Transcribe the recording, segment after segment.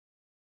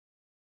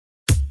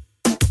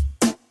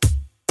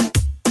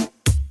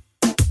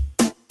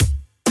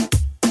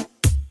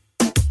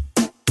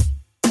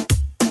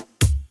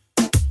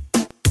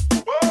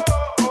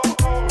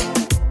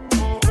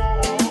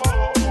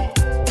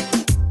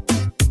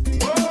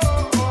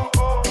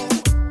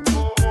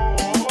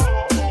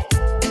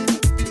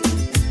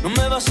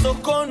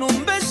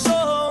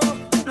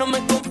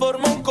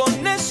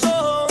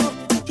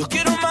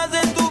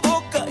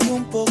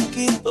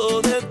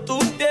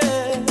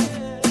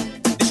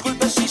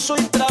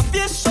soy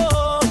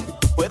travieso,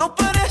 puedo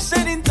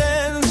parecer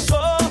intenso,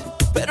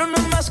 pero no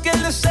es más que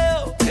el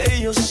deseo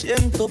que yo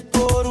siento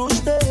por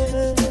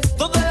usted.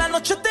 Toda la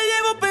noche te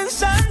llevo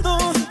pensando,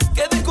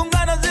 quedé con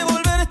ganas de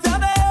volverte a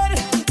ver.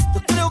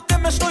 Yo creo que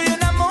me estoy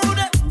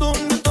enamorando,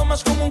 me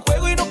tomas como un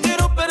juego y no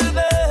quiero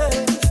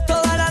perder.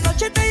 Toda la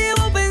noche te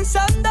llevo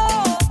pensando,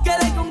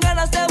 quedé con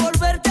ganas de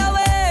volverte a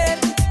ver.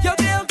 Yo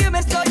creo que me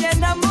estoy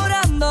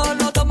enamorando,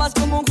 lo tomas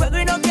como un juego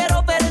y no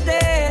quiero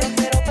perder. No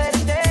quiero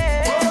perder.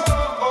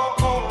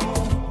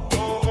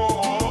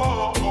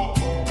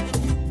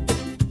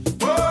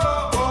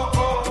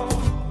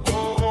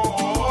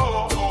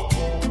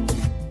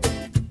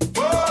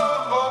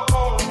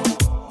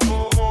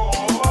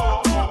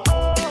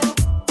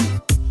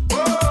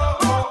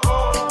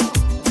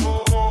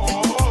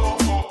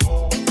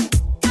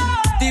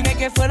 Dime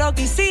qué fue lo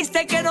que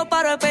hiciste, que no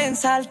paro de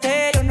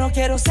pensarte. Yo no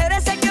quiero ser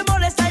ese que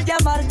molesta al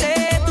llamarte.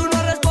 Tú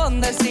no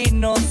respondes y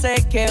no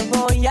sé qué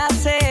voy a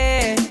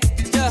hacer.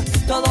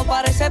 Todo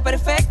parece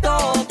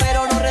perfecto,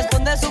 pero no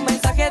respondes un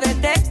mensaje de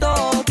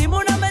texto. Dime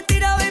una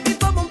mentira, baby,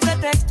 ponme un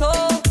pretexto.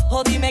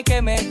 O dime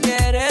que me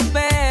quieres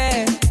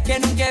ver, que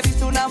nunca he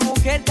visto una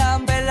mujer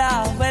tan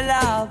bella,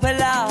 bella,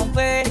 bella,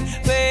 ve,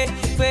 ve,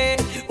 ve.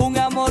 Un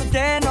amor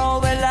de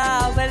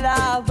novela,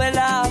 bella,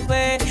 bella,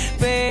 ve,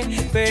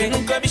 ve, ve. Yo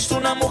nunca he visto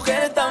una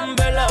mujer tan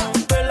bella,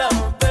 bella,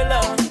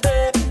 bella,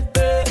 ve,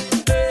 ve,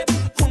 ve.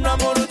 Un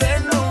amor de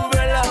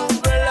novela,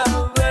 bella,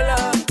 bella,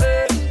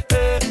 ve,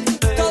 ve,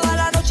 ve. Toda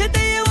la noche te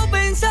llevo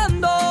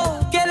pensando,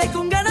 quedé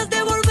con ganas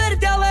de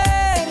volverte a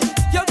ver.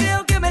 Yo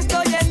creo que me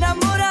estoy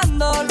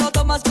enamorando, lo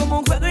tomas como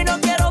un juego y no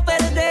quiero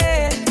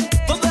perder.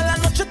 Toda la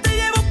noche te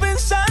llevo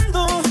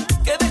pensando,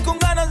 quedé con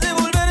ganas de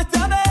volverte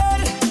a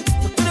ver.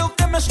 Yo creo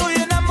que me estoy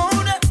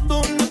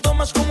enamorando, lo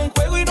tomas como un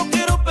juego y no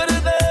quiero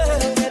perder.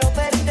 No quiero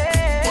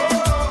perder.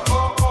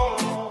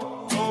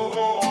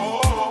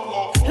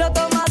 Lo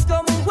tomas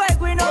como un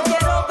juego y no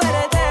quiero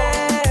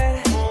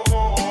perder.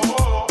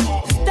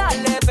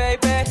 Dale,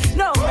 baby,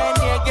 no me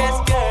niegues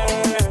que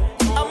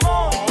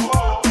Amor,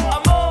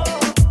 amor,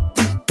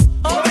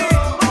 oye,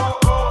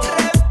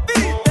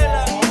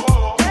 repítela.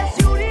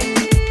 es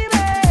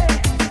Uribe.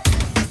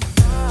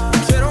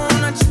 Quiero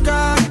una chica,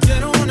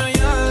 quiero una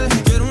yal,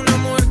 quiero una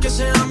mujer que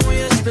sea muy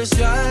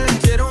especial,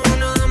 quiero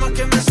una dama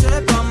que me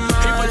sepa mal.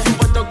 Y por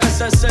supuesto que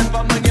se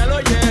sepa mañana,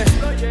 oye.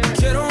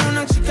 Quiero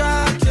una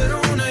chica,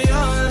 quiero una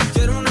yal,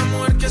 quiero una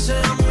mujer que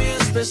sea muy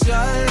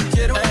especial,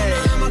 quiero una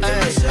dama que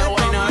me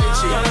sepa mal.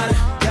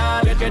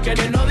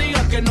 Que no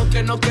diga que no,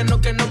 que no, que no,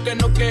 que no, que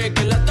no, que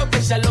la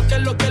toque sea lo que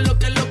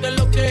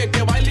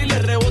baile y le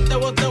rebote,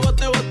 bote,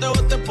 bote, bote,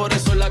 bote, por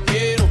eso la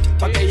quiero,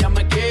 pa' que ella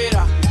me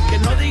quiera. Que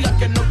no diga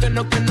que no, que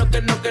no, que no,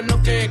 que no, que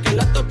no, que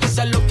la toque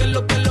sea lo que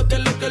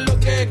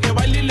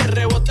baile y le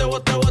rebote,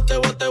 bote, bote,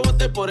 bote,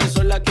 bote, por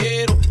eso la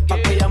quiero, pa'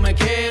 que ella me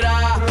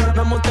quiera.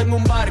 Me monté en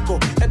un barco,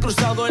 he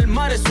cruzado el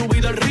mar, he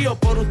subido el río,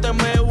 por usted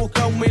me he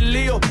buscado 1000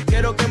 líos.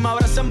 Quiero que me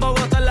abracen en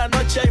Bogotá en la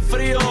noche hay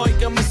frío y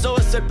que me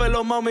sobe ese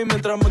pelo, mami,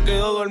 mientras me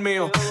quedo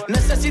dormido.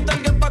 Necesito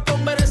alguien pa'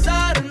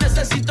 conversar,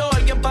 necesito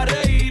alguien pa'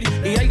 reír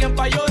y alguien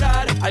pa'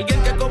 llorar,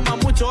 alguien que coma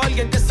mucho,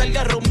 alguien que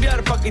salga a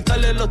rumbear pa'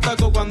 quitarle los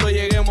tacos cuando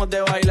lleguemos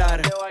de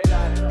bailar.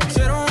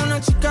 Quiero una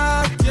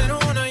chica, quiero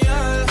una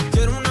yal,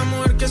 quiero una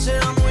mujer que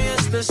sea muy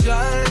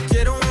especial,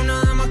 quiero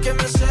una dama que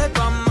me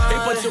sepa mal. Y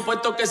por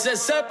supuesto que se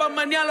sepa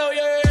mañana,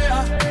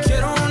 yeah.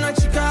 Quiero una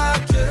chica,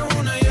 quiero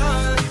una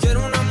yal,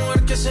 quiero una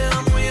mujer que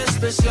sea muy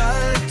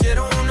especial,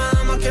 quiero una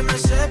dama que me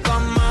sepa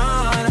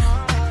mal.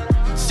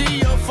 Si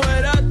yo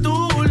fuera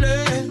tú,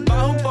 le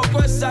bajo un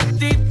poco esa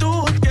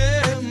actitud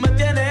que me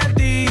tiene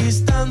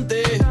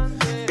distante.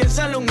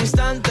 Piénsalo un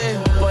instante,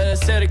 puede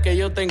ser que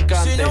yo te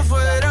encante. Si yo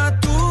fuera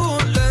tú,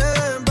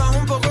 le bajo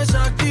un poco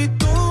esa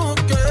actitud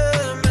que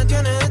me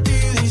tiene de ti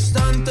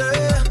distante.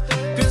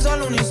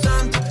 Piénsalo un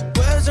instante,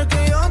 puede ser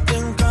que yo te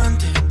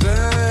encante,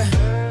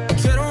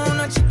 Quiero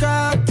una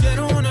chica,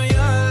 quiero una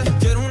yal,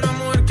 quiero una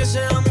mujer que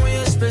sea muy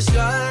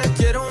especial,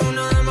 quiero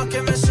una dama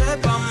que me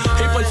sepa mal.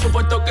 Y por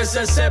supuesto que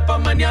se sepa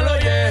mañana,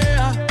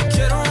 yeah.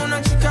 Quiero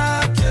una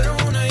chica, quiero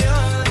una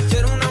yal,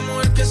 quiero una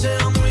mujer que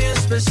sea muy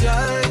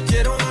especial,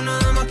 quiero una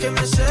dama que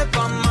me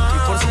sepa mal. Y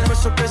por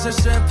supuesto que se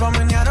sepa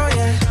mañana,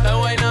 oye.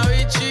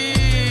 Guaynabichi,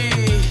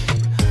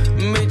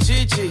 mi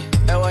chichi,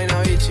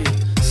 Guaynabichi,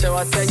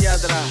 Sebastián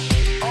Yatra,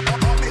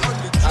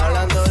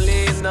 hablando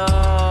lindo,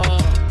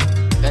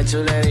 qué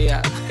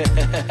chulería.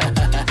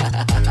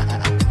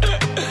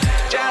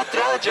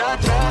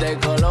 De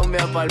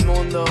Colombia pa'l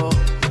mundo,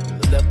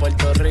 de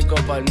Puerto Rico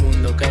pa'l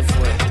mundo, ¿qué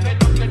fue?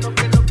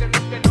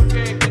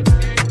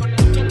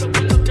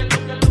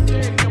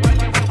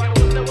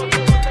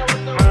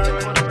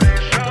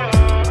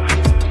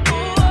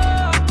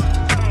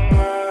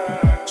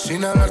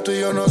 Sin hablar tú y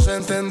yo nos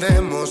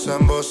entendemos,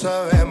 ambos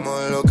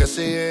sabemos lo que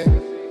sigue.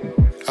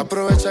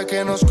 Aprovecha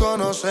que nos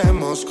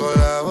conocemos,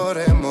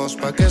 colaboremos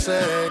pa' que se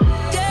dé.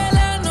 Que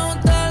la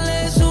nota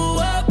le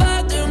suba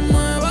pa' que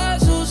mueva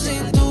su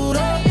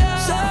cintura.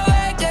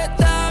 Sabe que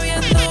está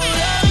bien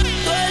dura,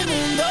 todo el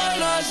mundo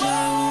lo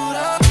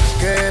asegura.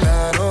 Que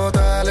la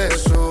nota le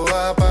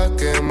suba pa'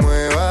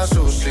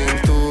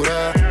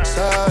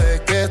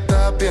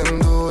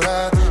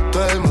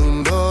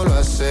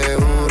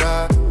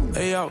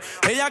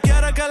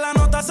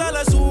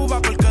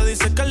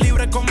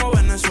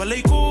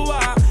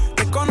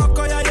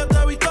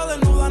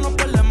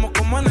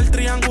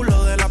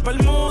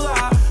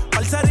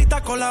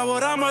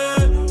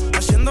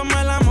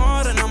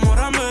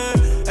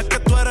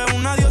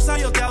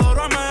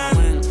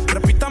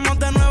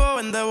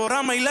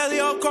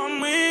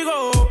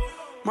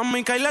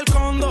 Mami, caile al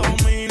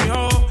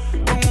condominio.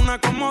 Con una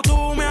como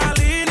tú me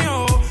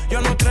alineo. Yo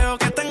no creo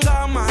que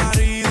tenga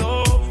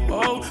marido,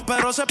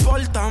 pero se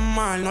porta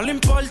mal, no le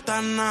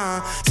importa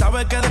nada.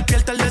 Sabe que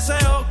despierta el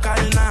deseo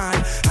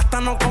carnal.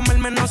 Hasta no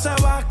comerme no se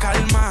va a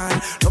calmar.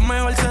 Lo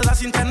mejor se da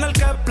sin tener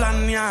que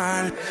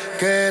planear.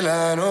 Que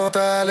la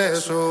nota le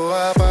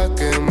suba pa'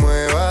 que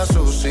mueva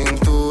su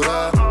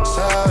cintura.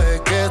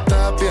 Sabe que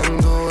está bien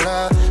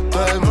dura,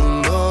 todo el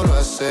mundo lo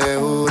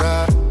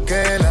asegura.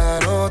 Que la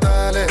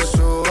nota le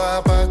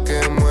suba pa'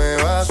 que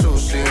mueva su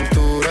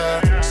cintura.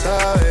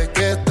 Sabe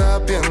que está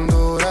bien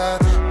dura,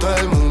 todo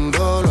el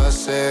mundo lo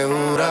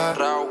asegura.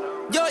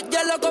 Yo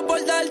ya loco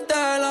por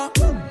dártelo,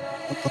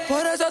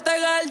 por eso te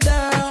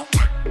galdeo.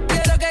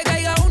 Quiero que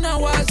caiga un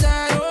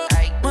aguacero.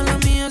 Mala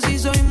mía, si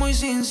soy muy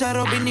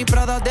sincero. Vinny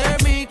Prada de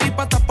Mickey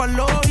pa' tapar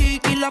los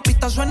hikis. La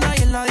pista suena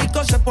y en la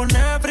disco se pone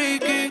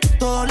friki.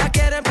 Todos la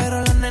quieren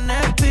pero la nena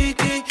es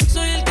piqui.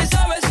 Soy el que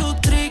sabe su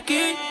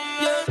tricky,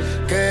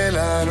 yeah. Que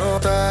la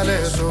nota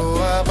le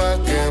suba pa'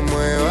 que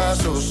mueva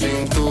su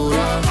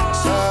cintura.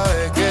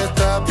 Sabe que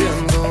está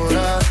bien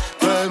dura,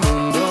 todo el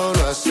mundo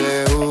lo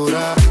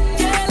asegura.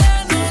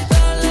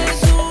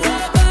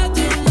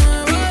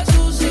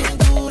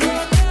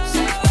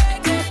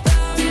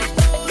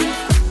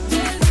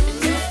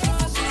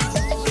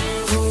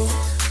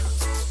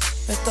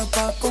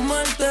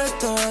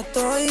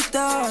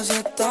 Todita, así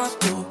estás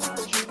tú.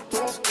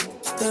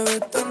 Te ves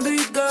tan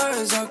rica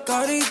esa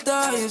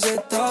carita y ese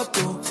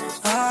tatu.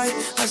 Ay,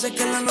 hace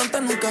que la nota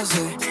nunca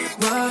se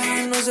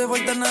baje. No se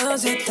falta nada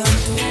si estás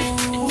tú.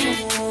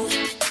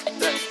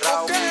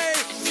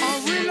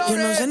 Yo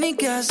no sé ni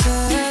qué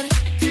hacer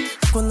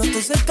cuando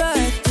estoy cerca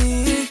de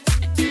ti.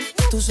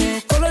 Tus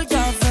ojos color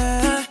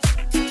café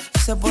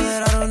se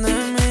apoderaron de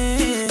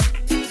mí.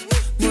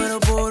 Muero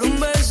por un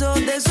beso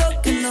de esos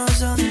que no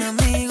son amigos.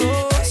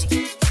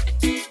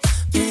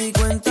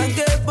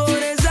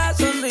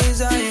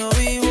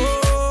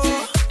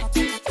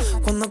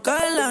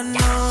 Cae la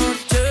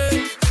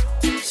noche,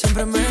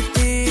 siempre me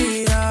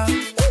tira.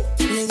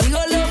 Le digo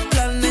los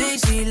planes y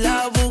si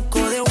la busco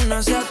de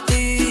una se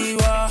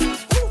activa.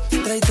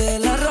 Tráete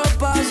la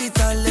ropa si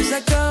tarde se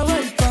acaba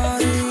el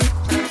party.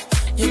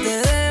 Yo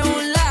te dejo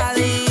un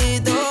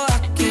ladito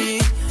aquí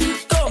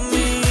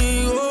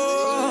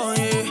conmigo,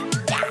 yeah.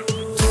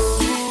 Tú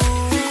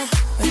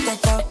estás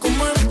pa'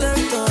 comerte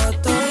toda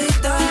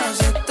todita,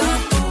 así estás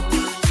tú.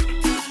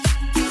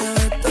 Te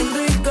ves tan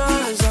rica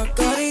esa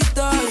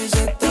carita y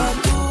ese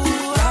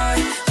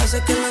hace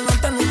que la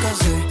nota nunca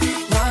se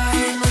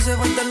baje. No se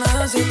falta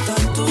nada si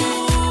estás tú.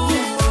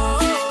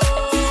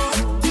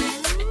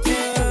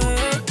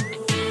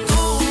 Tú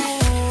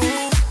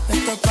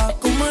estás pa'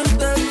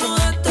 comerte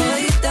toda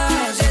todita,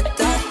 si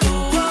estás tú.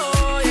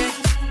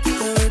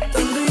 Te ves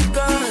tan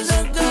rica esa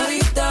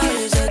carita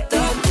y ese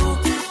tatu.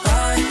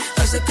 Ay,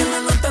 hace que la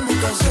nota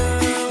nunca se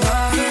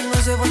baje. No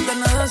se falta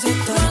nada si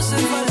estás tú. No se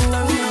falta nada.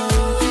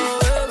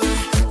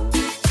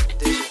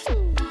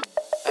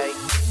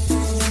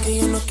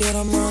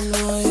 Quiero más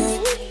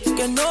nadie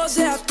que no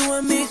seas tú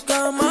en mi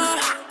cama.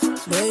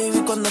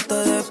 Baby, cuando te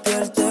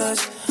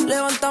despiertes,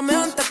 levántame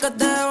antes que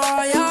te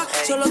vayas.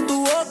 Solo tu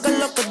boca es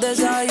lo que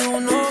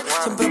desayuno.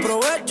 Siempre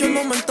aprovecho el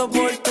momento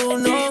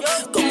oportuno.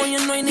 Como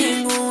ya no hay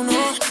ninguno,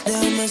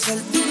 déjame ser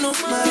tu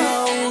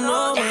número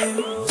uno,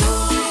 baby.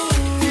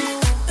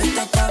 Tú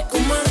estás pa'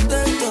 comerte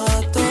toda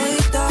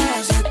todita,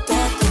 así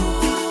estás tú.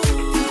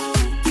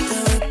 Te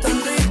ves tan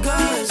rica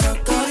esa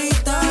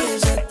carita y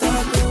ese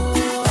tatu.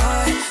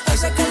 Ay,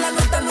 hace que la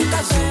nota nunca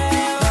se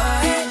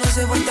baje. No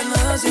se falta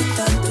nada si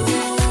estás tú.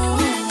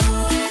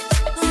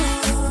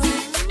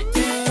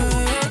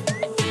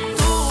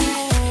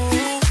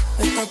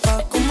 Tú estás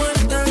pa'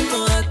 comerte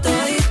toda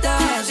todita,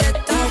 así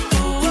estás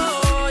tú.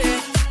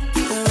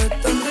 Te ves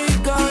tan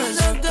rica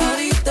esa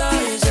carita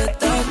y ese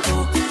tatu.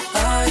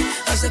 Ay,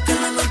 hace que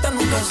la nota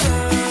nunca se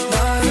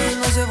baje.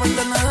 No se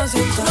falta nada si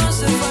estás tú. No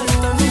se falta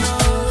nada.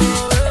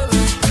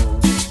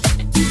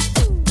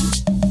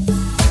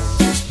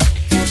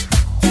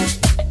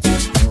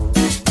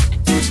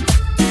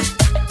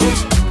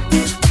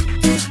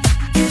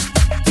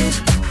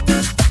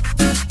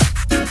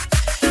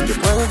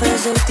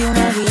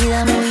 Una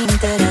vida muy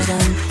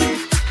interesante,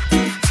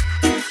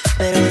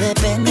 pero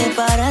depende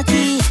para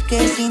ti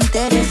que es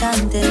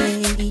interesante.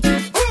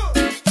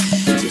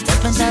 Si estás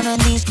pensando en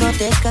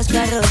discotecas,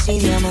 carros y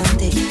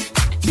diamantes,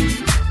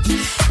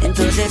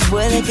 entonces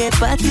puede que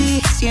para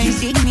ti sea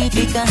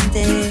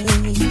insignificante.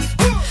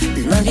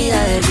 No es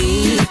vida de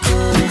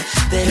rico,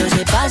 pero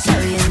se pasa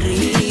bien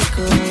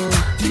rico.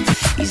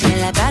 Y si en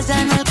la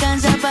casa no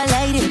alcanza para el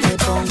aire, te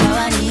pongo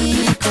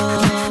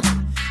abanico.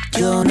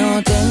 Yo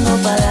no tengo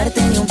pa'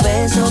 darte ni un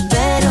peso,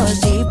 pero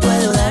sí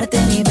puedo darte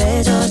mis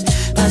besos.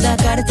 Pa'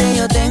 sacarte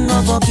yo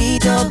tengo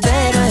poquito,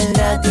 pero es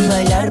gratis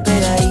bailar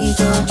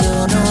pegadito.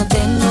 Yo no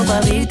tengo pa'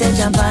 abrirte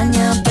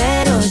champaña,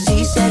 pero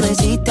sí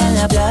cervecita en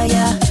la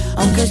playa.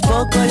 Aunque es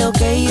poco lo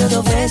que yo te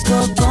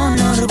ofrezco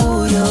con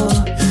orgullo,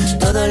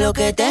 todo lo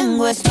que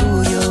tengo es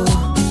tuyo.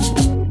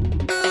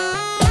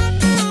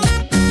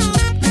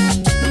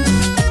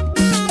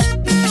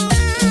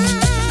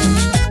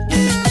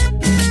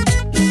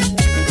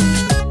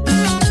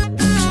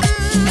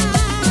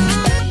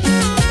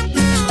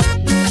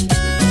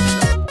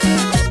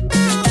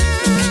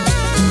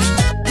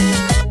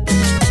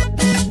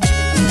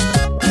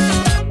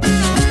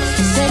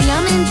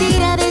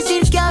 mentira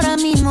decir que ahora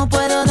mismo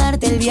puedo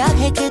darte el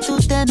viaje que tú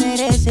te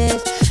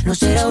mereces. No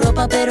será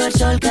Europa, pero el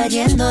sol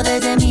cayendo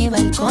desde mi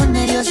balcón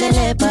medio se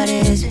le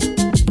parece.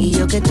 Y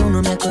yo que tú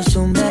no me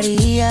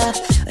acostumbraría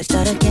a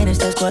estar aquí en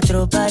estas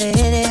cuatro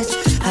paredes.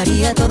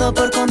 Haría todo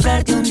por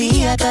comprarte un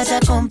día casa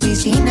con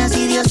piscina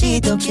si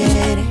Diosito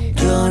quiere.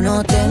 Yo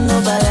no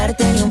tengo para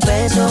darte ni un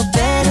peso,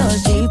 pero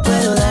sí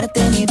puedo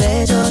darte mis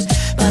besos.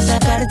 Pa'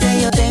 sacarte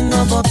yo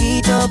tengo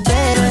poquito,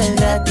 pero es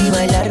gratis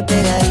bailar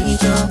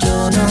pegadito.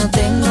 Yo no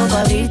tengo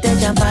pa' abrirte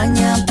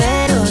champaña,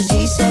 pero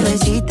sí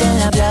cervecita en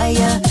la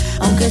playa.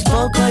 Aunque es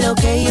poco lo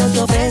que yo te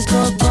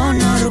ofrezco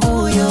con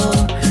orgullo,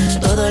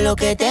 todo lo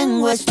que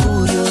tengo es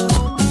tuyo.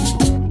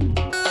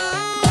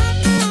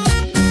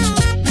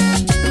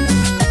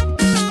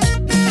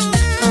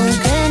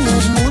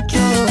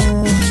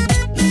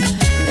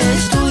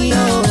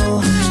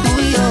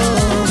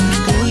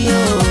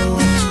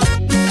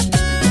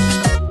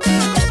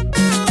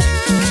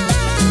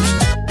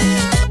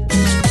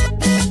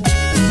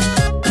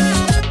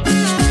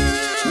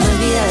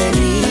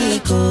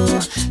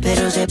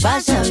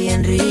 Pasa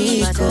bien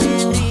rico.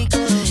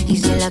 Y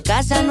si en la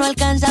casa no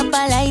alcanza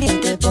para el aire,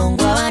 te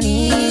pongo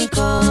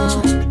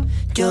abanico.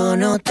 Yo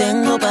no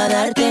tengo pa'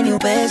 darte ni un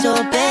peso,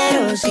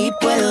 pero sí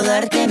puedo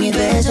darte mis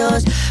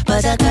besos.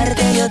 Pa'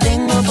 sacarte yo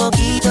tengo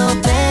poquito,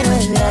 pero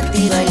es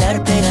gratis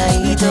bailar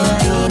pegadito.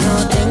 Yo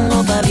no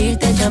tengo pa'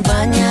 abrirte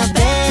champaña,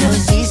 pero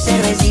sí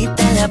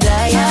cervecita en la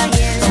playa.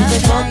 Aunque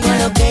es poco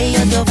lo que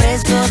yo te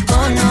ofrezco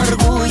con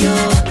orgullo,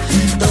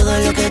 todo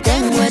lo que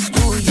tengo es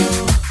tuyo.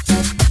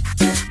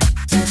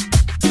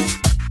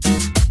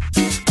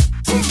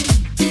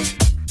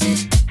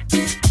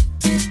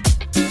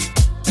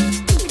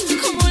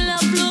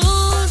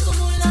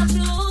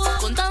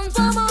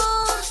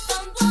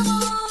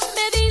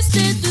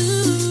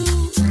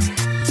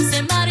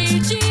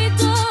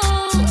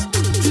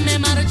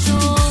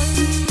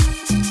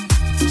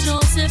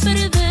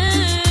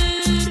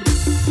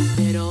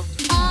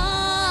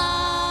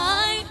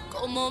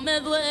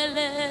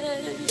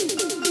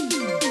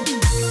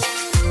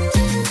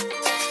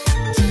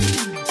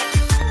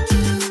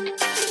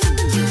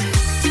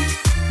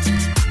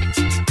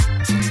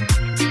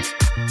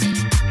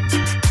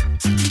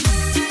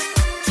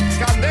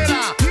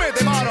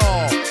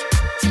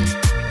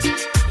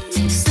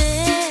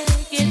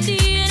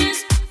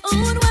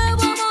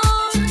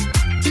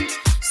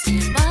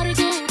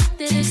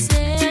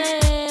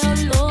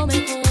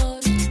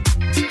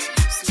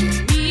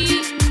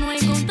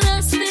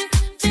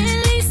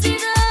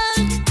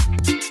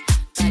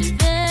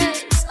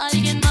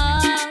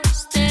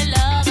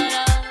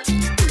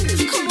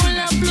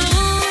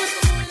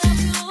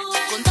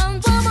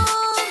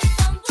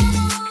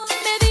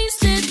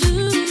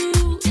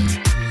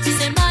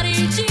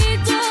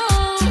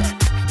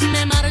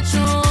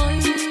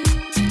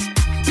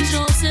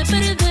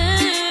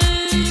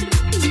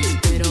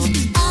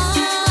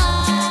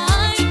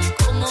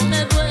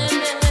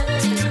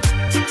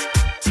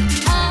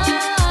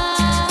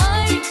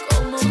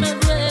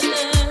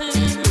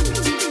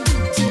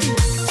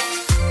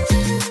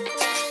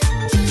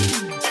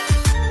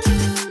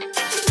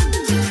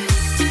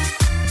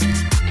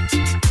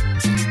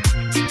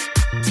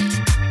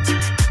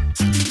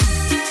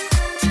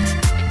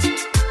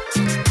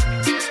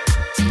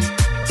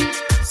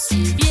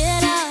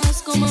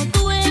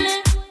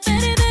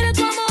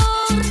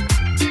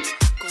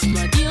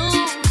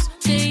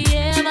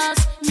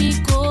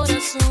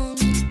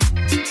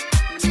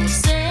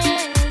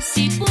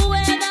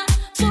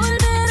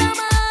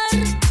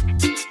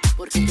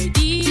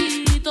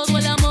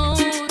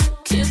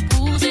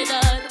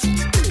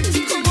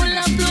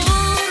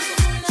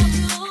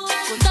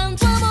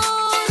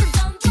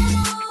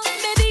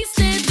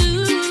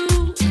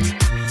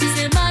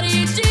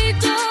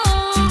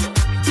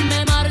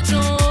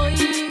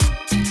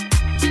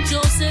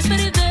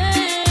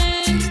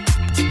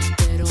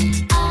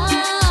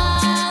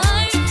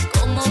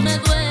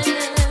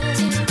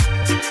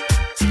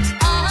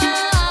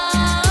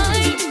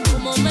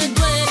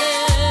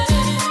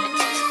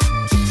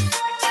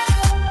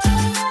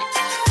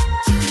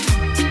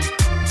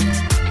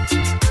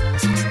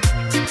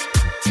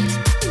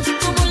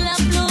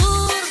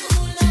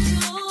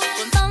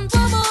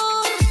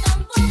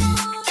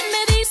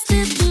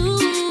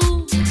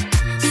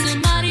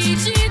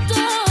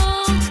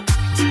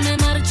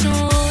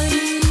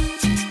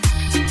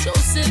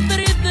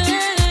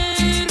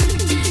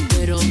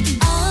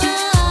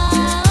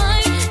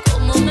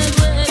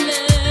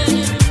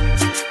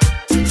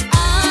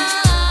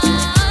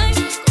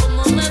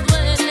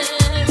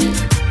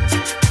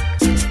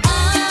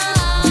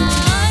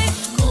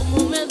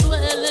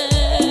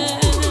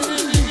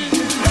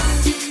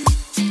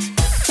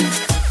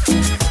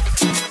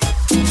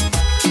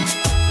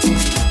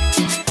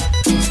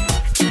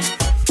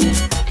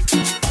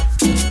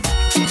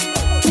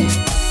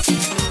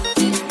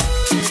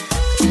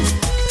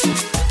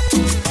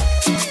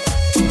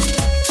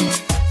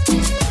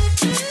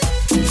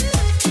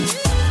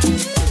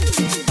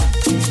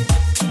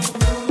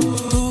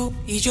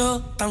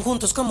 Tan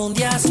juntos como un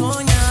día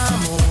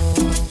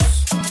soñamos.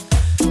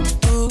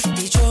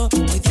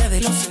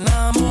 los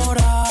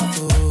enamorados.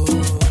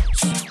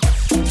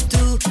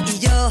 Tú y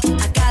yo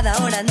a cada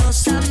hora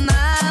nos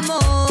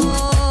amamos.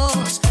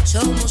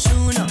 Somos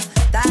uno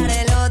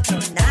para el otro,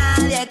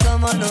 nadie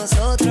como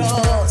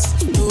nosotros.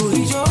 Tú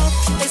y yo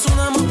es un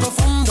amor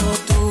profundo.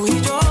 Tú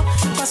y yo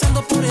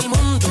pasando por el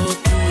mundo.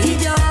 Tú y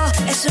yo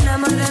es un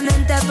amor de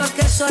mente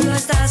porque solo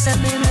estás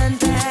en mi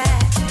mente.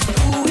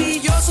 Tú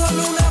y yo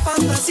solo una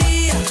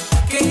fantasía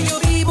que yo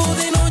vivo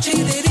de noche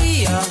y de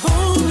día.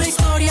 Una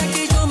historia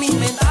que yo me he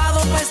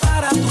inventado para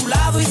estar a tu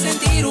lado y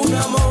sentir un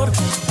amor.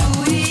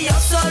 Tú y yo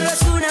solo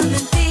es una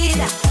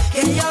mentira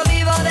que yo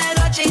vivo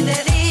de noche y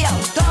de día.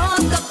 Un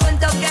tonto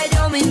cuento que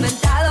yo me he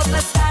inventado para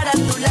estar a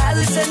tu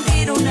lado y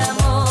sentir un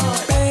amor.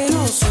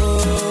 Pero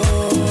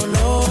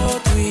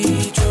solo tú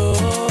y yo,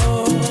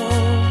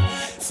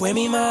 fue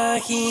mi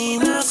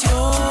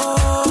imaginación.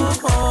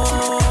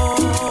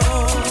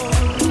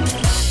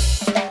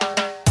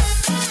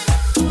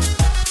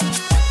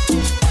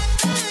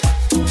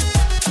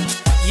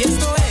 Y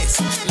esto es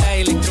la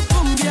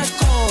Electrocumbia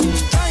con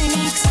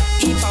Tynix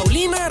y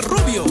Paulina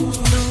Rubio. Tú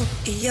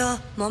y yo,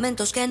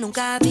 momentos que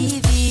nunca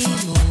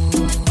vivimos.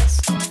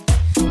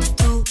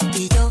 Tú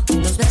y yo,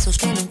 los besos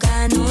que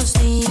nunca nos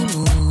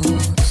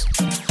dimos.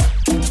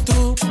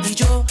 Tú y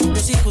yo,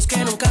 los hijos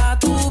que nunca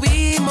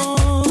tuvimos.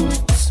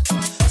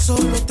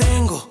 Solo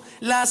tengo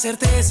la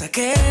certeza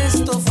que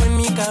esto fue en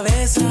mi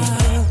cabeza.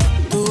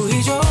 Tú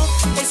y yo,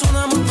 es un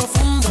amor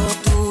profundo.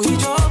 Tú y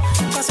yo,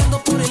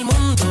 pasando por el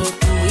mundo.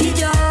 Tú y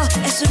yo,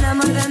 es un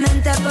amor de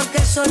mente porque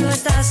solo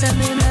estás en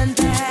mi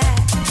mente.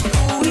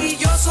 Tú y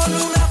yo,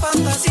 solo una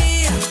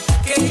fantasía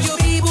que yo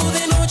vivo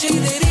de noche y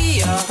de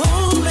día.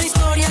 Una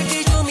historia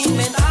que yo me he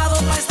inventado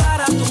para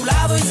estar a tu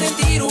lado y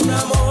sentir un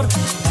amor.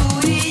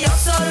 Tú y yo,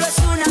 solo es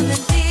una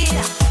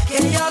mentira que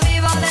yo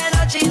vivo de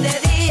noche y de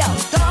día.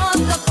 Un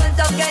tonto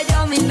cuento que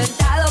yo me he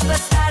inventado para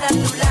estar a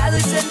tu lado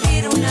y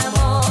sentir un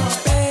amor.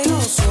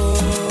 Pero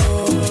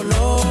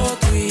solo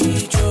tú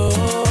y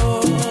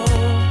yo,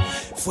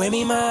 fue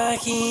mi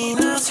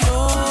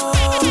imaginación.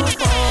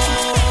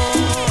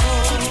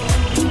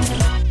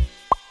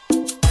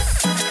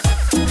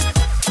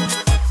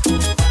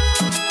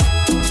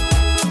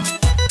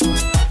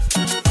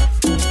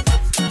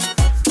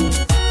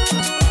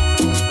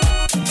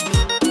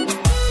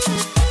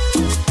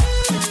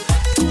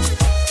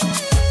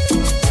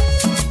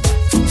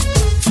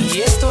 Y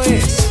esto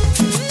es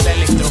la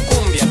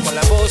Electrocumbia con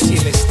la voz y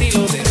el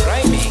estilo de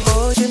Raimi.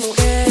 Oye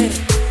mujer,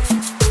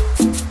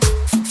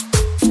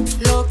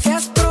 lo que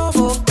has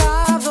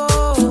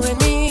provocado en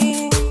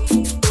mí,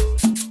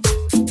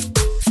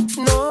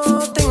 no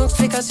tengo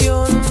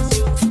explicación.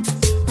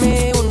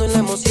 Me hundo en la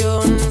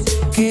emoción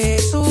que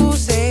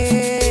sucede.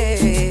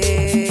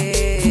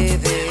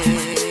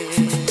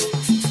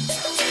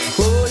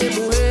 Oye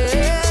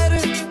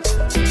mujer,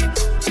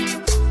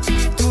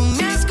 tú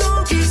me has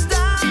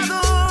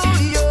conquistado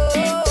y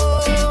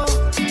yo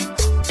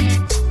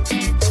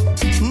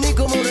ni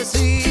cómo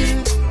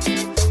decir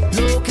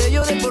lo que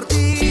lloré por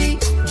ti.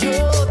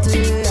 Yo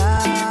te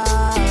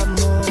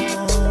amo.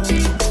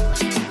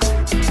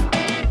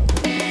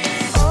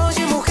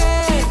 Oye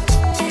mujer,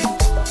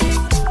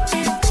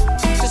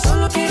 yo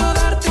solo quiero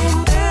darte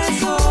un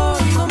beso,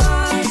 no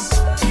más.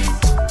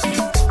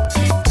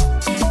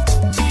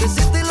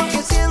 Decirte lo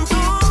que siento,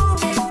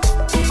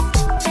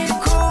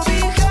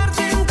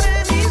 cobijarte entre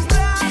mis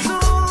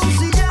brazos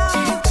y ya,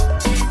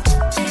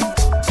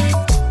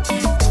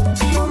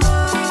 no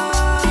más.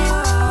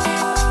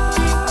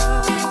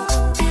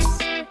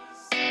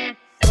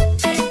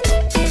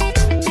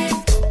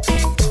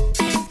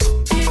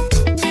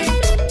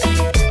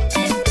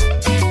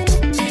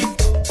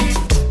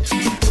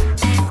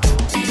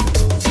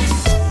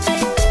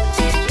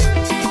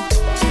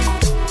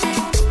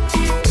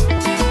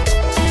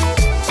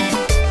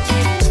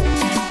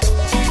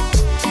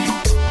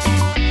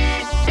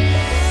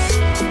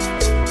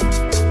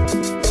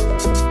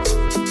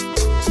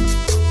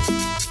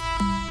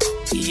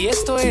 Y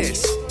esto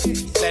es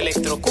la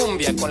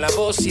Electrocumbia con la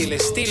voz y el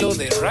estilo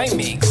de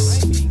Raimix.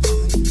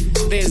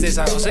 Desde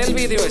San José del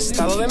Vidrio,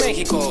 Estado de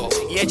México.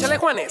 Y échale,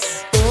 Juanes.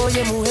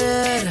 Oye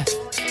mujer,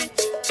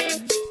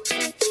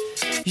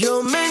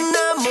 yo me he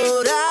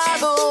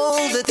enamorado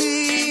de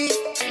ti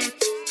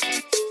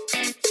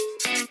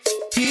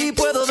y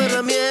puedo ver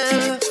la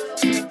miel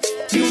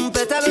y un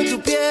pétalo en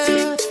tu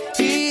piel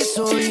y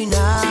soy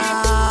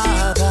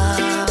nada.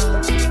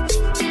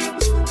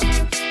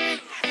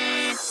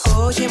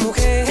 Oye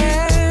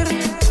mujer,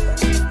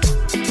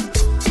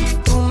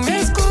 tú me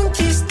has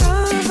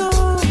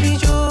conquistado y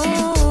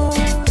yo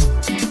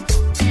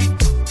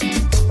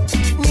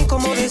ni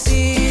cómo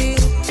decir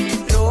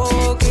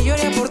lo que yo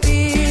haría por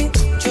ti.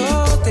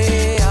 Yo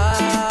te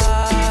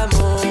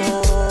amo.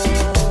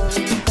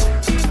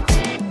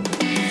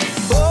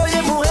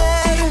 Oye mujer,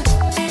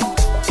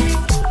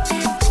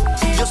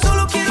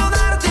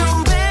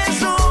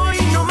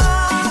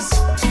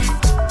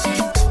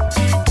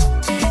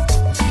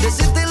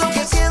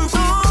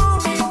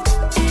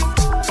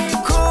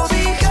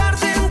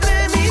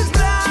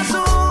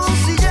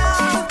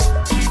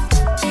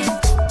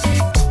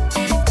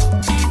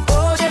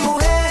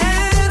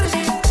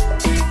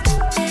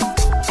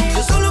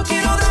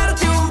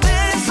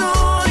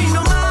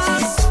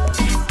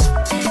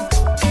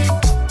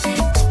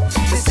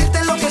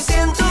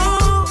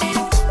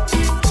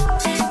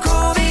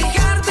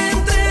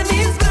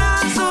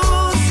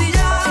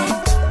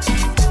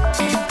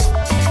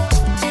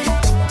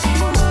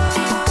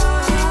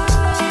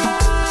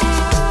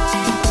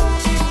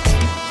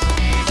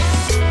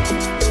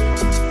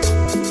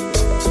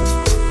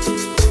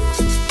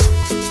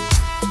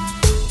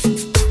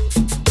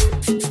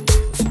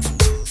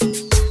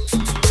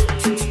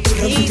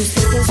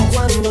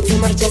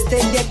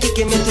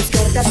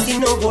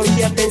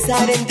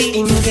 pensar en ti.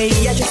 Y me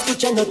veía yo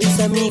escuchando a tus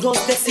amigos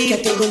decir que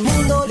a todo el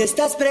mundo le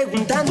estás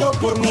preguntando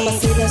por mí.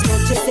 Pasé las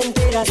noches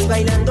enteras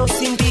bailando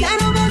sin ti. Ya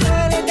no me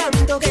duele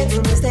tanto que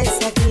tú no estés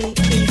aquí.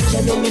 Y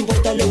ya no me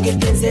importa lo que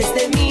pienses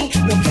de mí.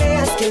 No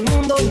creas que el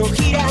mundo no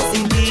gira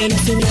sin ti. Yo no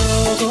soy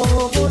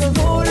loco por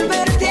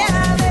volverte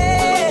a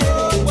ver.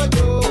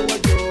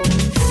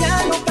 Ya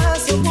no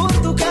paso por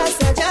tu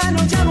casa, ya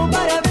no llamo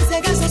para ver si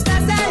acaso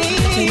estás ahí.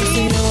 Yo no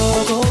soy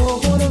loco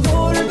por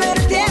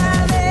volverte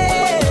a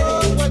ver.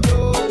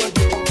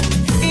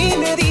 Y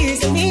me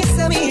dicen mis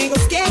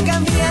amigos que he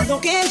cambiado,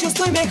 que yo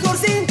estoy mejor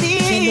sin ti.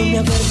 Ya no me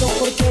acuerdo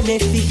por qué me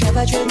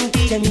fijaba yo en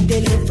ti. Ya mi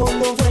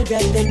teléfono vuelve a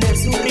tener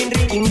su ring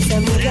ring. Y mis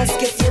amigas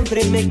que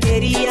siempre me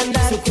querían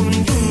dar su cum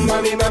dum,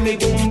 mami, mami,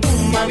 bum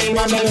bum, mami,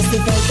 mami. Ya no hace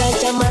falta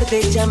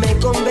llamarte, ya me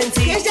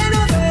convencí que ya no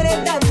duele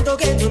tanto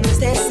que tú no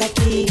estés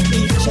aquí.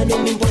 Y ya no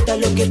me importa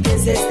lo que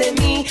pienses de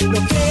mí.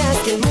 No creas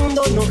que el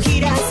mundo no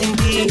gira sin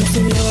ti. Yo no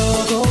soy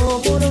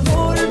loco por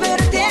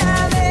volverte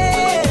a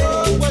ver.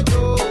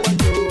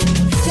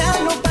 Ya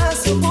no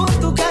paso por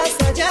tu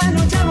casa, ya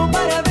no llamo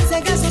para ver si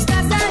acaso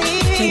estás ahí.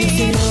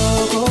 Yo no soy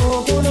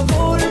loco por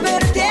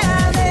volverte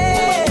a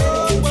ver.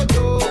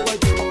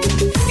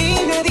 Y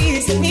me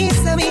dicen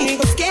mis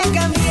amigos que he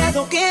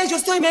cambiado, que yo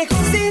estoy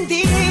mejor sin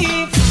ti.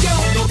 Ya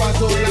no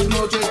paso las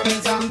noches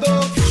pensando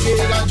que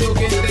el gallo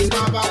que te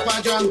estaba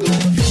fallando.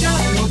 Ya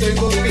no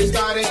tengo que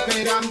estar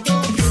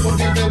esperando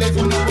porque el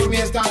teléfono por mí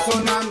está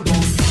sonando.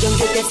 Y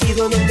aunque te has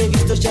ido, no te he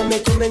visto, ya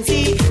me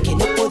convencí que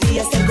no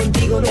podía estar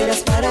contigo, no eras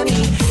para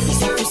mí. Y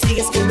si tú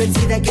sigues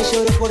convencida que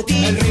lloro por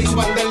ti, el rey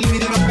Juan del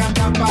límite no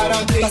canta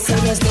para ti. Pasé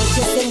las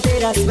noches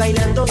enteras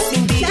bailando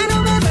sin ti. Ya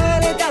no me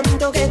duele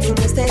tanto que tú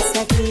no estés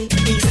aquí.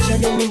 Y ya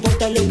no me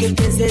importa lo que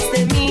pienses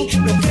de mí.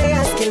 No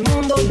creas que el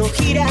mundo no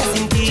gira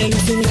sin ti. Yo no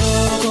soy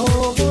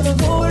loco por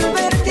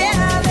volverte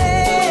a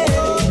ver.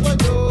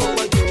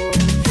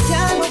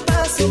 Ya no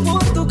paso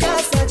por tu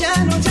casa, ya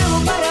no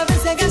llamo para ver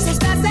si acaso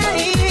estás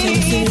ahí. Yo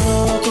no soy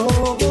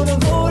loco por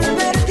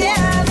volverte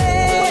a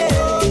ver.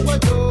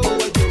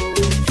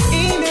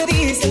 Y me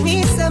dicen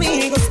mis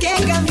amigos que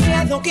he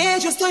cambiado, que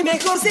yo estoy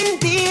mejor sin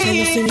ti. Yo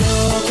no soy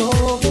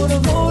loco por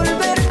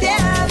volverte